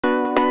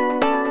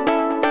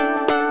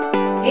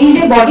এই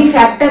যে বডি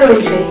ফ্যাটটা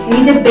রয়েছে,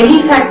 এই যে বেলি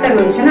ফ্যাটটা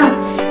রয়েছে না,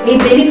 এই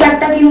বেলি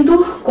ফ্যাটটা কিন্তু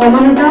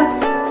কমানোটা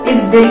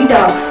is very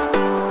tough.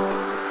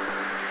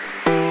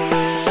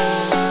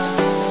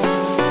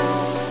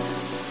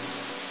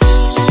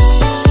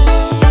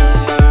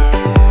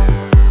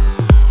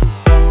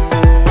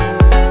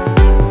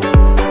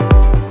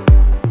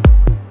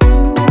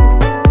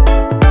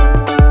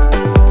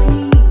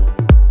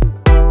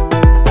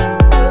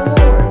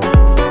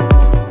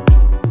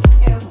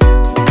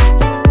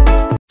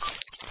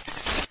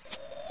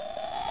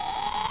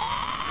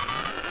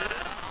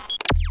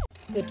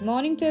 Good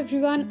morning to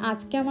everyone.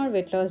 আজকে আমার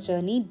ওয়েট লস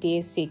জার্নি ডে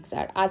 6।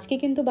 আর আজকে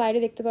কিন্তু বাইরে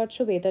দেখতে পাচ্ছ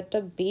ওয়েদারটা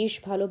বেশ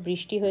ভালো,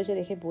 বৃষ্টি হয়েছে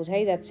দেখে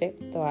বোঝাই যাচ্ছে।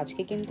 তো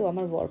আজকে কিন্তু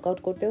আমার ওয়ার্কআউট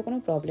করতেও কোনো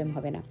প্রবলেম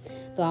হবে না।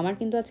 তো আমার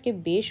কিন্তু আজকে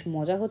বেশ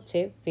মজা হচ্ছে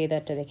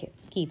ওয়েদারটা দেখে।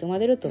 কি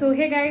তোমাদেরও? তো so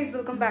hey guys,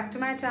 welcome back to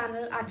my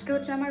channel. আজকে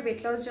হচ্ছে আমার ওয়েট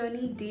লস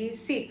জার্নি ডে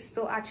 6।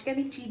 তো আজকে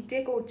আমি চিট ডে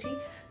করছি,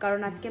 কারণ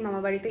আজকে মামা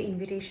বাড়িতে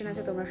ইনভিটেশন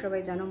আছে। তোমরা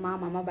সবাই জানো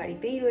মামা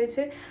বাড়িতেই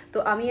রয়েছে। তো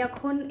আমি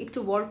এখন একটু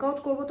ওয়ার্কআউট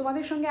করব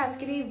তোমাদের সঙ্গে।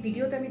 আজকের এই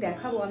ভিডিওতে আমি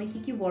দেখাবো আমি কি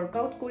কি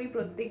ওয়ার্কআউট করি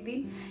প্রত্যেক দিন,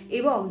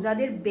 এবং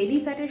যাদের বেলি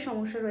ফ্যাটের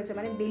সমস্যা রয়েছে,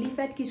 মানে বেলি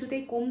ফ্যাট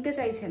কিছুতেই কমতে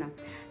চাইছে না,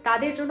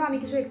 তাদের জন্য আমি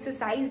কিছু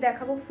এক্সারসাইজ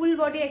দেখাবো, ফুল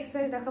বডি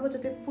এক্সারসাইজ দেখাবো,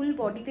 যাতে ফুল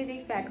বডিতে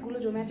যেই ফ্যাটগুলো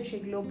জমে আছে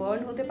সেগুলো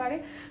বার্ন হতে পারে।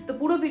 তো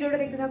পুরো ভিডিওটা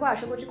দেখতে থাকো,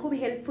 আশা করছি খুব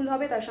হেল্পফুল হবে।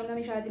 তার সঙ্গে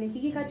আমি সারাদিনে কি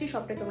কি খাচ্ছি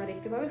সবটাই তোমরা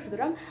দেখতে পাবে।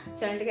 সুতরাং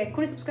চ্যানেলটাকে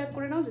এক্ষুনি সাবস্ক্রাইব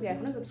করে নাও যদি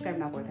এখনো সাবস্ক্রাইব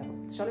না করে থাকো।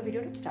 চলো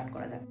ভিডিওটা স্টার্ট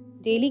করা যাক।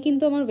 ডেইলি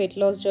কিন্তু আমার ওয়েট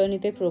লস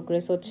জার্নিতে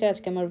প্রোগ্রেস হচ্ছে।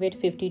 আজকে আমার ওয়েট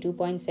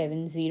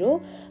 52.70।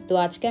 তো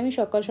আজকে আমি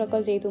সকাল সকাল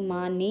যেহেতু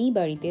মা নেই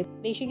বাড়িতে,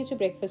 বেশি কিছু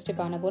ব্রেকফাস্টে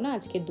বানাবো না,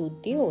 আজকে দুধ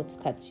দিয়ে ওটস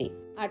খাচ্ছি।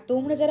 আর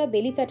তোমরা যারা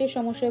বেলি ফ্যাটের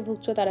সমস্যায়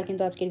ভুগছো তারা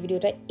কিন্তু আজকের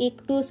ভিডিওটা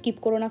একটু স্কিপ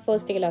করো না,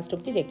 ফার্স্ট থেকে লাস্ট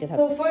অবধি দেখতে থাকো।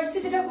 তো ফার্স্টে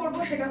যেটা করব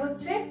সেটা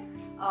হচ্ছে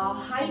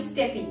হাই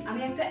স্টেপিং।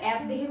 আমি একটা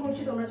অ্যাপ দেখে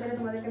করছি, তোমরা চাইলে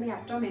তোমাদেরকে আমি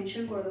অ্যাপটাও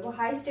মেনশন করে দেবো।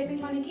 হাই স্টেপিং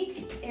মানে কি,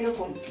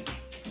 এরকম।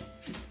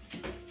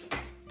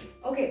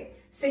 ওকে,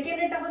 সেকেন্ড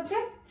এটা হচ্ছে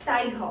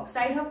সাইড হপ।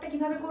 সাইড হপটা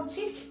কিভাবে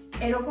করছি,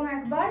 এরকম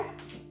একবার,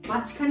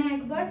 মাঝখানে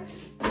একবার,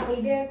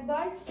 সাইডে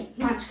একবার,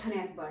 মাঝখানে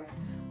একবার।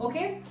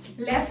 ওকে,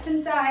 left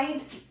hand side,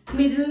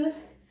 middle,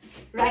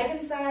 right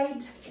hand side,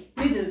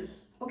 middle.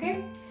 ওকে,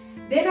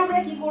 দেন আমরা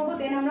কি করব,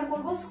 দেন আমরা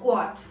করব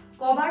স্কোয়াট,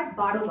 কবার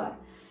 12 বার।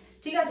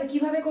 ঠিক আছে,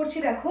 কিভাবে করছি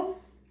দেখো।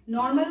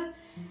 নর্মাল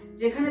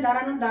যেখানে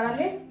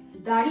দাঁড়ালে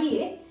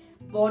দাঁড়িয়ে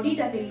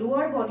বডিটাকে,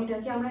 লোয়ার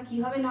বডিটাকে আমরা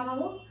কিভাবে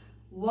নামাবো,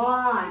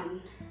 1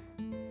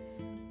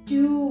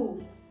 2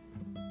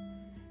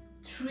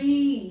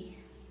 3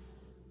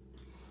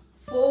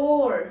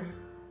 4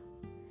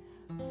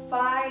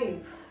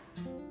 5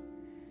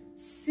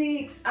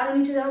 6, আরো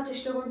নিচে যাওয়ার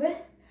চেষ্টা করবে,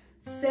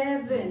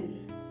 7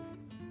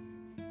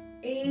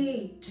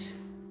 8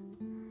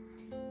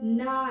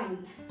 9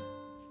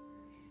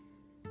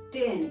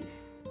 10।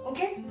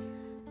 ওকে,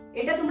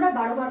 এটা তোমরা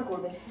 12 বার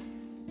করবে।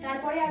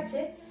 তারপরে আছে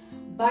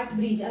বাট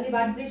ব্রিজ। আমি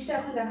বাট ব্রিজটা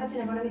এখন দেখাচ্ছি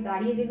না, কারণ আমি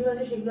দাঁড়িয়ে যেগুলো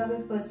আছে সেগুলো আগে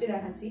ফার্স্টে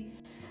দেখাচ্ছি।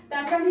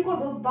 তারপর আমি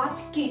করব বাট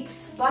কিকস।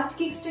 বাট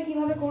কিকসটা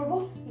কিভাবে করব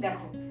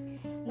দেখো।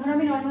 ধরো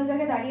আমি নর্মাল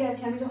জায়গায় দাঁড়িয়ে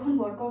আছি, আমি যখন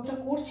ওয়ার্কআউটটা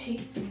করছি,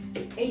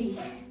 এই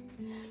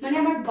মানে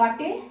আমার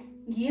বাটে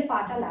গিয়ে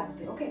পাটা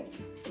লাগবে। ওকে,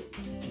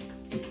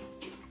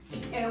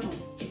 এরকম,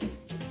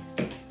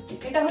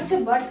 এটা হচ্ছে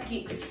বাট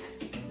কিকস।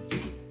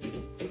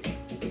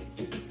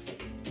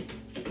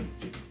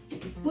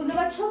 বুঝতে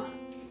পারছো?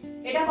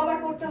 এটা কভার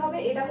করতে হবে,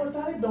 এটা করতে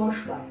হবে 10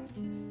 বার।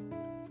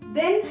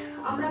 দেন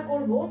আমরা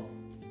করব,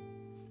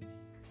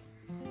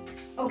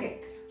 ওকে,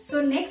 সো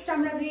নেক্সট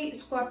আমরা যে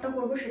স্কোয়াটটা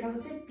করব সেটা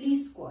হচ্ছে প্লিজ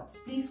স্কোয়াটস।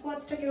 প্লিজ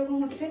স্কোয়াটসটা কিরকম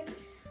হচ্ছে,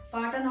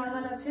 পাটা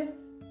নর্মাল আছে,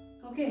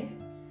 ওকে,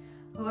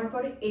 হওয়ার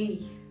পরে এই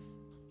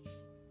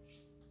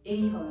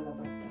হবে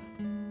ব্যাপারটা।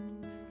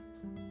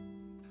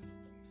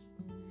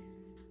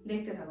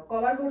 দেখতে থাকো,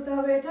 কভার করতে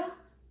হবে এটা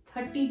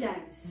 30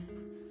 টাইমস।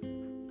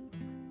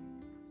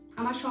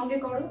 আমার সঙ্গে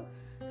করো,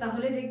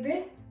 তাহলে দেখবে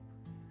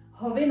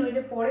হবে,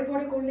 নইলে পরে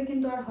পরে করলে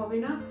কিন্তু আর হবে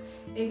না।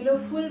 এগুলো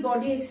ফুল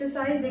বডি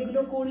এক্সারসাইজ,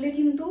 এগুলো করলে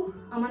কিন্তু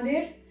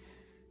আমাদের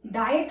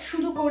ডায়েট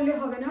শুধু করলে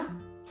হবে না,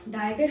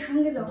 ডায়েটের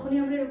সঙ্গে যখনই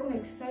আমরা এরকম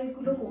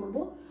এক্সারসাইজগুলো করব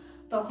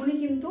তখনই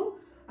কিন্তু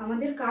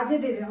আমাদের কাজে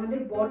দেবে, আমাদের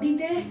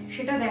বডিতে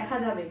সেটা দেখা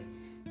যাবে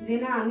যে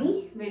না আমি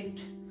ওয়েট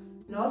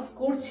লস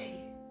করছি।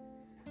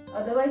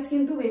 আদারওয়াইজ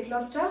কিন্তু ওয়েট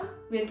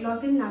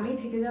লসের নামেই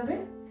থেকে যাবে,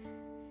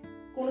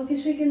 কোনো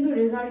কিছুই কিন্তু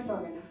রেজাল্ট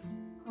পাবে না।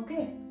 ওকে,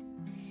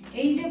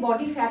 এই যে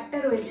বডি ফ্যাটটা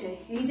রয়েছে,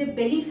 এই যে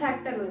বেলি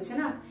ফ্যাটটা রয়েছে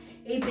না,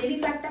 এই বেলি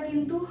ফ্যাটটা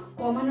কিন্তু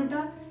কমানোটা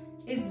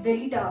ইজ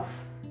ভেরি টাফ।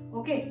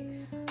 ওকে,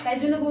 তাই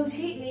জন্য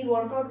বলছি এই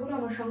ওয়ার্কআউট গুলো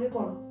আমার সঙ্গে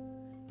করো।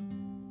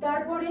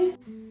 তারপরে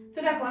তো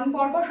দেখো আমি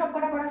পরপর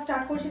সবকটা করা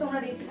স্টার্ট করছি, তোমরা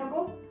দেখতে থাকো।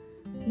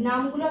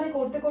 নামগুলো আমি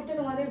করতে করতে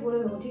তোমাদের বলে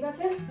দেবো, ঠিক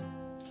আছে?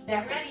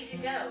 দেখো, Ready to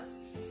go.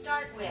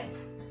 Start with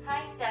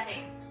high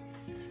stepping.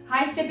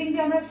 High stepping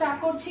দিয়ে আমরা স্টার্ট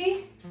করছি।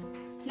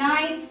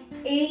 9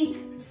 8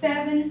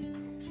 7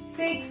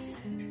 6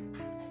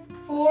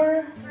 4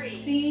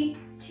 3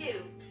 2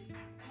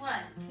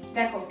 1.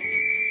 দেখো,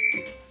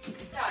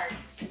 Start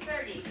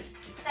 30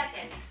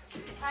 seconds.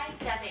 High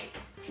stepping.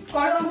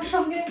 করো আমার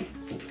সঙ্গে।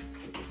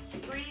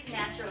 Breathe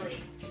naturally.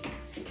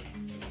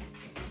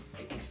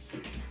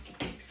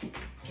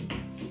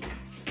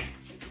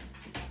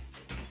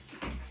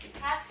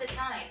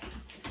 time.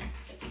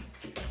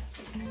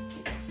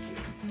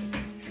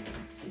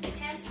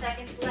 10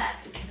 seconds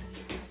left.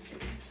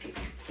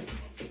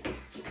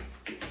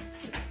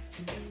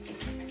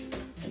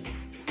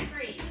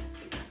 3,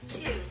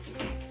 2,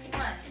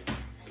 1.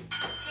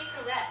 Take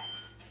a rest.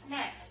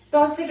 Next.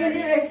 10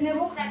 সেকেন্ডের রেস্ট নেব।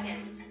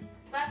 Seconds.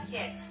 Butt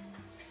kicks.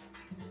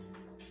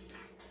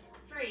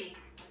 3,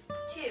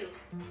 2,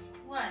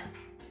 1.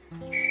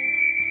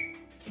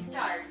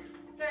 Start.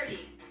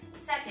 30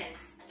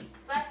 seconds.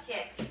 Butt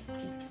kicks.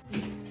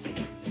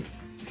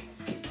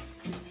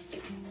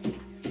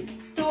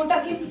 টোটা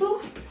কিন্তু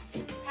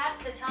Half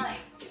the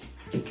time.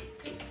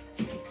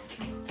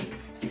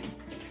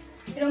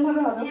 এরকম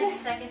ভাবে হবে, ওকে? 10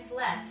 seconds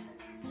left.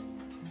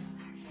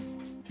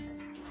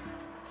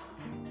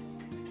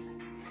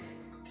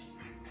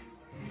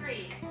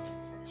 3,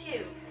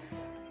 2,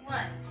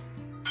 1.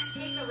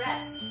 Take a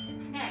rest.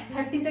 Next.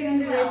 30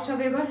 সেকেন্ডের রেস্ট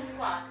হবে এবার।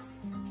 Squats.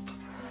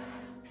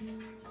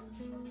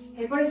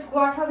 এরপরে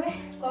স্কোয়াট হবে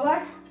কবার?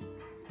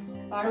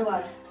 12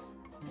 বার।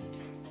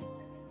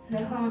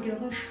 দেখো আমার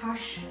কিরকম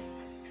শ্বাস।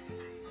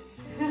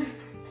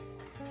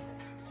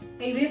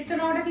 এই রেস্টটা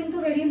নেওয়াটা কিন্তু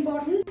ভেরি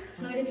ইম্পর্টেন্ট,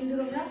 নইলে কিন্তু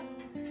তোমরা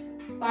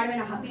পারবে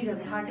না, হাঁপিয়ে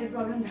যাবে, হার্টের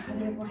প্রবলেম দেখা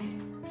দেবে পরে।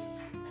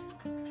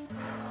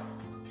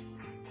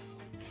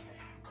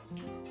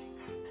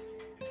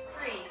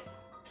 Three,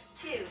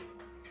 2,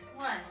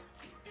 1.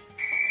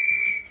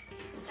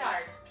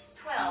 Start.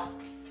 12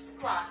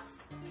 squats.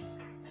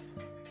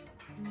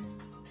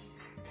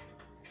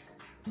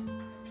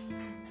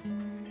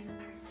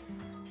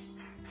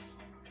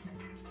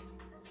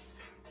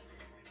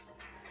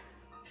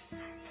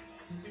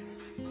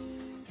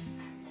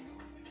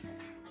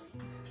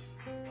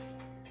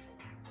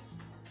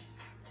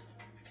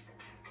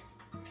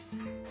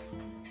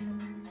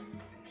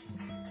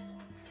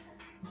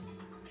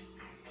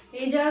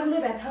 এই জায়গাগুলো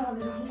ব্যথা হবে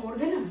যখন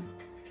করবে না,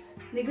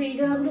 দেখবে এই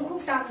জায়গাগুলো খুব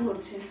টান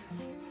ধরছে।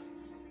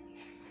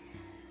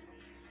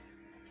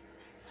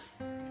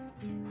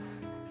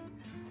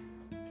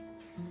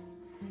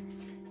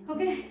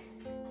 ওকে,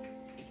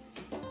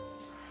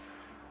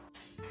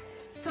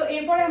 সো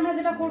এরপরে আমরা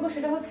যেটা করব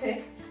সেটা হচ্ছে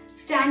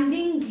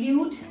স্ট্যান্ডিং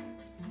গ্লুট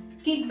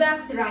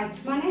কিকব্যাকস রাইট,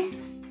 মানে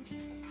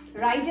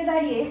রাইটে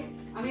দাঁড়িয়ে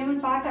আমি আমার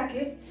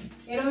পাটাকে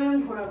এরকম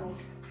ঘোরাবো।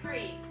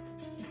 3,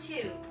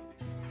 2,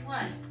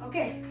 1.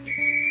 ওকে,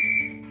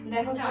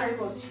 দেখো কিভাবে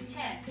করছি।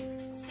 10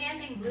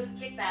 standing glute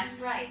kickbacks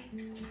right.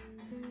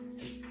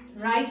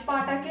 Right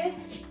পাটাকে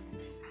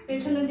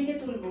পেছনের দিকে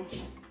তুলবো,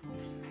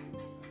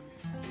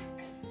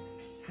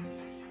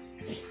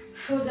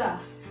 সোজা।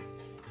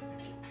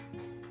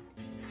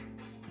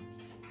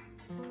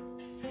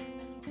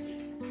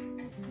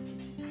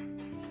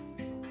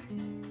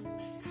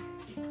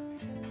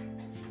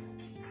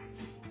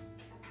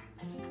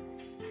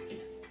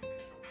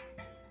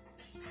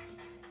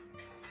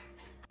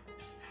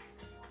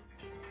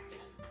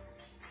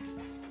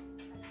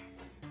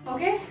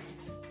 ওকে,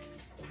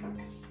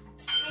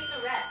 Take a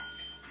rest.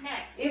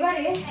 Next.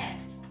 এবারে 10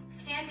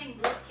 standing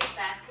glute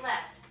kickbacks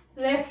left.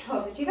 Left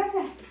হবে, ঠিক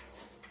আছে?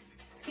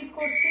 স্কিপ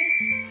করছি।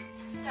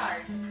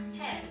 Start.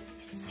 10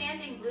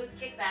 standing glute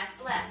kickbacks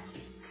left.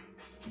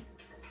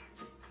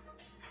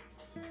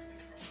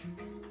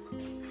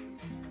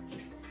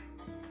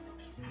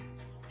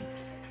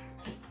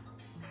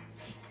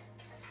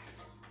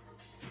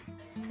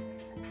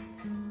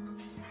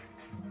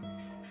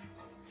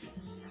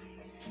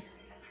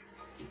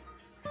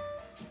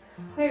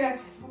 হয়ে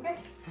গেছে। ওকে,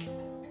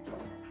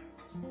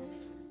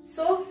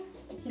 সো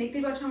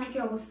দেখতেই পাচ্ছ আমার কি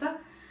অবস্থা।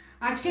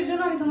 আজকের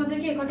জন্য আমি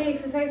তোমাদেরকে একটা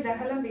এক্সারসাইজ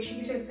দেখালাম, বেশি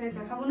কিছু এক্সারসাইজ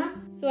দেখাবো না।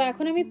 সো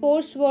এখন আমি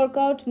পোস্ট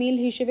ওয়ার্কআউট মিল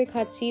হিসেবে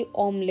খাচ্ছি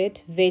অমলেট,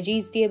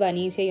 ভেজিস দিয়ে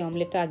বানিয়েছি। এই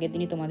অমলেটটা আগের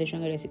দিনই তোমাদের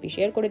সঙ্গে রেসিপি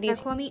শেয়ার করে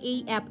দিয়েছি। দেখো আমি এই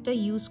অ্যাপটা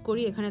ইউজ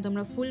করি, এখানে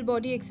তোমরা ফুল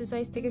বডি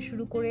এক্সারসাইজ থেকে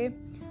শুরু করে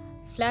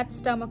ফ্ল্যাট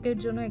স্টামাকের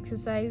জন্য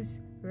এক্সারসাইজ,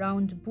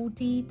 রাউন্ড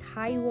বুটি,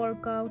 থাই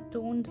ওয়ার্কআউট,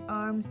 টোন্ড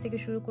আর্মস থেকে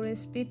শুরু করে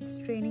স্পিটস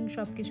ট্রেনিং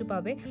সব কিছু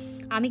পাবে।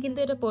 আমি কিন্তু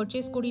এটা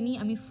পারচেস করিনি,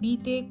 আমি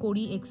ফ্রিতে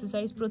করি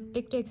এক্সারসাইজ,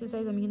 প্রত্যেকটা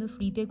এক্সারসাইজ আমি কিন্তু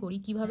ফ্রিতে করি।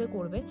 কিভাবে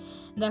করবে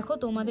দেখো,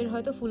 তোমাদের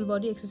হয়তো ফুল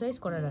বডি এক্সারসাইজ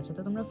করার আছে,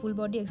 তো তোমরা ফুল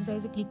বডি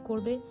এক্সারসাইজে ক্লিক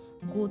করবে,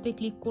 গোতে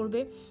ক্লিক করবে,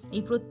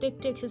 এই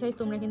প্রত্যেকটা এক্সারসাইজ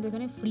তোমরা কিন্তু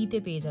এখানে ফ্রিতে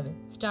পেয়ে যাবে।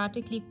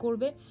 স্টার্টে ক্লিক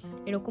করবে,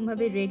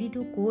 এরকমভাবে রেডি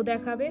টু গো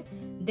দেখাবে,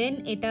 দেন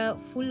এটা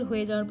ফুল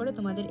হয়ে যাওয়ার পরে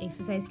তোমাদের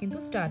এক্সারসাইজ কিন্তু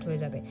স্টার্ট হয়ে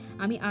যাবে।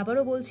 আমি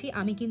আবারও বলছি,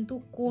 আমি কিন্তু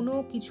কোনো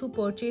কিছু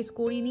পারচেস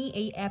করিনি।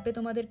 এই অ্যাপে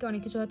তোমাদেরকে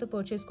অনেক কিছু হয়তো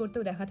পারচেস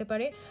করতেও দেখাতে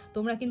পারে,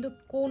 তোমরা কিন্তু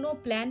কোনো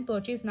প্ল্যান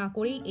পারচেস না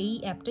করেই এই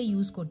অ্যাপটা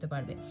ইউজ করতে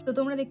পারবে। তো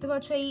তোমরা দেখতে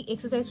পাচ্ছ এই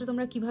এক্সারসাইজটা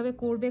তোমরা কিভাবে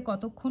করবে,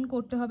 কতক্ষণ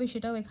করতে হবে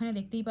সেটাও এখানে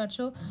দেখতেই পাচ্ছ।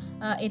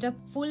 এটা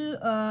ফুল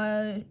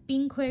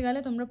পিঙ্ক হয়ে গেলে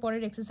তোমরা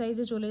পরের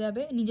এক্সারসাইজে চলে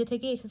যাবে, নিজে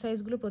থেকে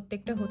এক্সারসাইজগুলো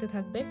প্রত্যেকটা হতে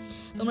থাকবে।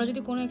 তোমরা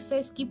যদি কোনো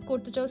এক্সারসাইজ স্কিপ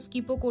করতে চাও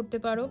স্কিপও করতে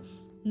পারো,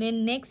 দেন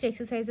নেক্সট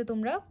এক্সারসাইজে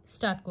তোমরা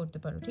স্টার্ট করতে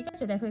পারো, ঠিক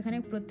আছে? দেখো এখানে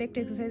প্রত্যেকটা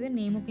এক্সারসাইজের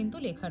নেমও কিন্তু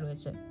লেখা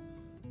রয়েছে।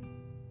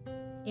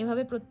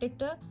 এভাবে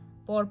প্রত্যেকটা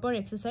পরপর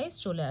এক্সারসাইজ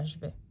চলে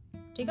আসবে,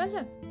 ঠিক আছে?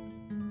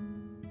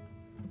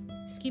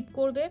 স্কিপ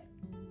করবে,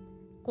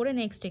 করে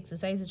নেক্সট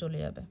এক্সারসাইজে চলে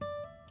যাবে,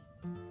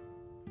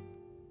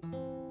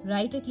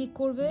 রাইটে ক্লিক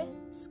করবে,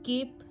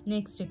 স্কিপ,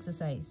 নেক্সট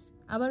এক্সারসাইজ,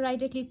 আবার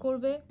রাইটে ক্লিক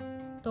করবে।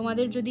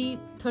 তোমাদের যদি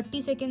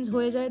 30 সেকেন্ডস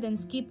হয়ে যায় দেন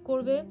স্কিপ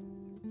করবে,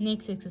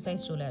 নেক্সট এক্সারসাইজ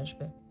চলে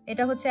আসবে।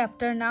 এটা হচ্ছে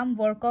অ্যাপটার নাম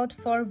workout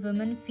for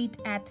women fit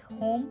at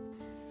home.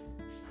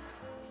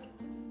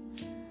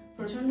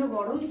 প্রচন্ড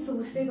গরম তো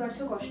বুঝতেই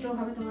পারছো, কষ্টও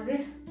হবে তোমাদের,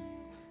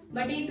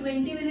 বাট এই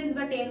 20 মিনিটস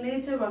বা 10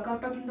 মিনিটসের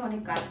ওয়ার্কআউটটাও কিন্তু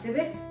অনেক কাজ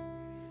দেবে।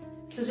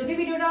 সো যদি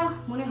ভিডিওটা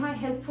মনে হয়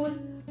হেল্পফুল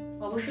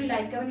অবশ্যই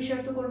লাইক কমেন্ট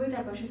শেয়ার তো করবে,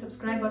 তার পাশে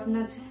সাবস্ক্রাইব বাটন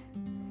আছে,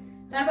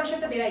 তার পাশে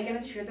একটা বেল আইকন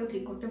আছে, সেটাতেও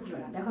ক্লিক করতে ভুলো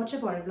না। দেখা হচ্ছে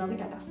পরের ব্লগে,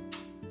 টাটা।